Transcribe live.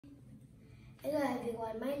Hello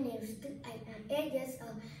everyone, my name is I'm 8 years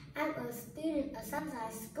old. I'm a student at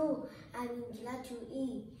Sunrise School. I'm in class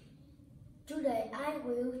 2E. Today I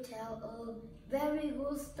will tell a very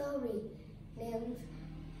good story named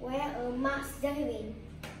Where a Mouse David.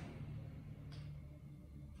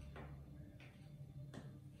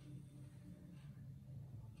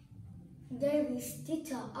 David's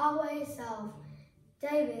teacher always said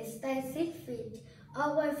David, stay 6 feet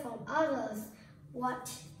away from others. Watch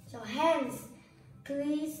your hands,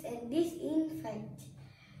 please, and disinfect,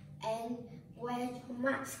 and wear your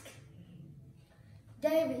mask.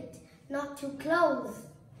 David, not too close.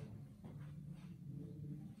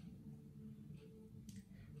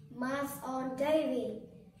 Mask on, David.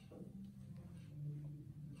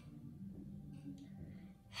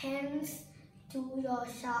 Hands to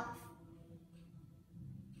yourself.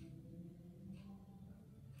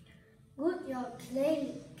 Good job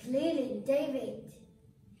clearly, David.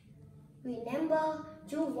 Remember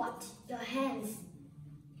to wash your hands.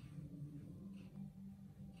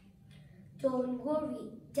 Don't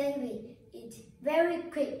worry, David. It's very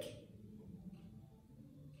quick.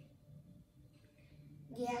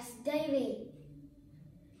 Yes, David.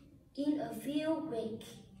 In a few weeks,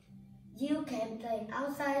 you can play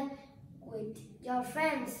outside with your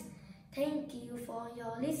friends. Thank you for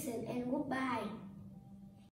your listen and goodbye.